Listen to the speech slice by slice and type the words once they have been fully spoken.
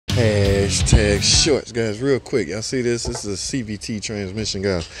Hashtag shorts, guys. Real quick, y'all see this? This is a CVT transmission,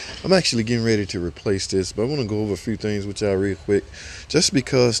 guys. I'm actually getting ready to replace this, but I want to go over a few things with y'all real quick. Just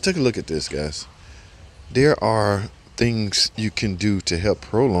because, take a look at this, guys. There are things you can do to help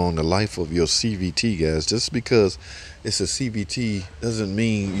prolong the life of your CVT, guys. Just because it's a CVT doesn't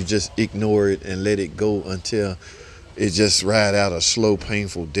mean you just ignore it and let it go until it just ride out a slow,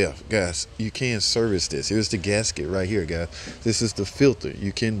 painful death. Guys, you can service this. Here's the gasket right here, guys. This is the filter.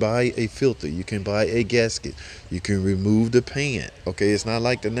 You can buy a filter. You can buy a gasket. You can remove the pan. Okay, it's not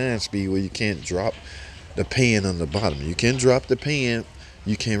like the 9-speed where you can't drop the pan on the bottom. You can drop the pan.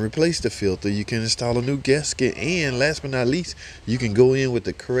 You can replace the filter. You can install a new gasket. And last but not least, you can go in with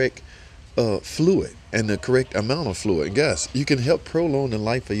the correct fluid and the correct amount of fluid. Guys, you can help prolong the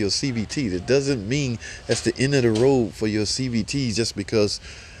life of your CVT. That doesn't mean that's the end of the road for your CVT just because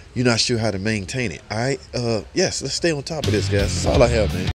you're not sure how to maintain it. All right, yes, let's stay on top of this, guys. That's all I have, man.